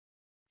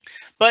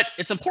But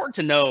it's important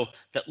to know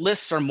that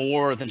lists are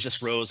more than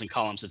just rows and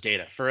columns of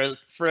data. For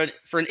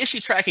an issue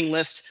tracking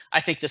list,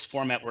 I think this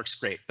format works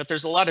great, but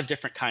there's a lot of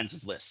different kinds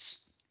of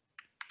lists.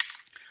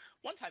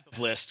 One type of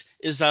list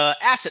is an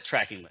asset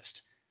tracking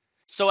list.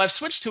 So I've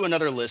switched to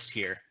another list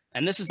here,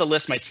 and this is the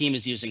list my team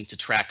is using to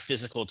track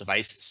physical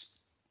devices.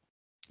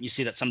 You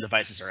see that some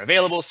devices are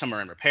available, some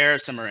are in repair,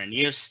 some are in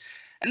use,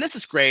 and this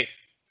is great.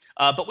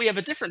 But we have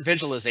a different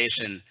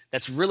visualization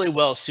that's really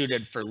well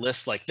suited for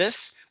lists like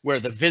this, where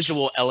the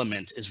visual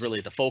element is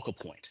really the focal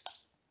point.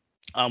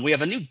 We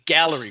have a new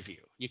gallery view.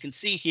 You can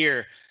see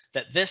here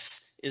that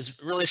this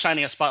is really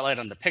shining a spotlight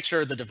on the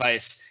picture of the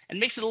device and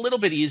makes it a little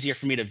bit easier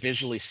for me to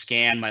visually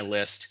scan my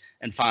list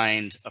and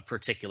find a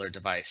particular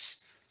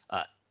device.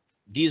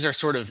 These are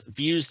sort of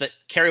views that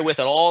carry with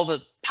it all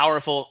the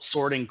powerful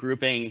sorting,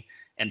 grouping,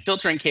 and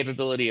filtering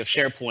capability of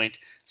SharePoint,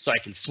 so I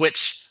can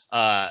switch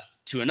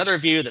to another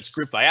view that's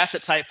grouped by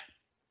asset type,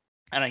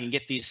 and I can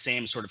get these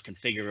same sort of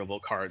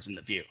configurable cards in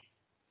the view.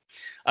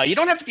 You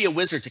don't have to be a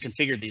wizard to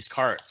configure these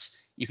cards.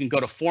 You can go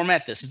to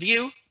Format this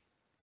view,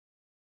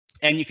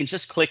 and you can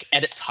just click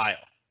Edit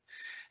Tile.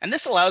 And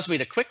this allows me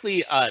to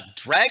quickly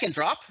drag and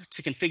drop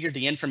to configure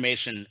the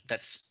information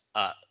that's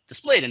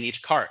displayed in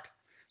each card.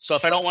 So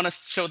if I don't want to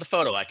show the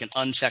photo, I can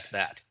uncheck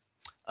that.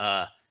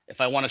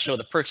 If I want to show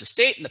the purchase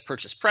date and the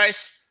purchase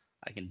price,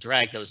 I can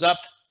drag those up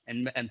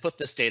and put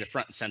this data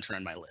front and center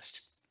in my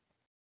list.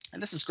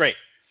 And this is great.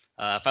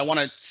 If I want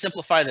to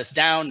simplify this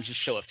down and just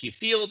show a few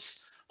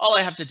fields, all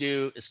I have to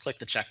do is click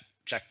the check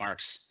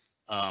marks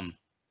and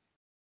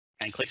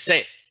click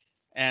Save.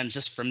 And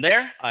just from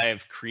there,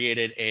 I've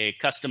created a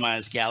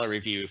customized gallery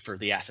view for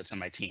the assets on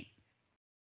my team.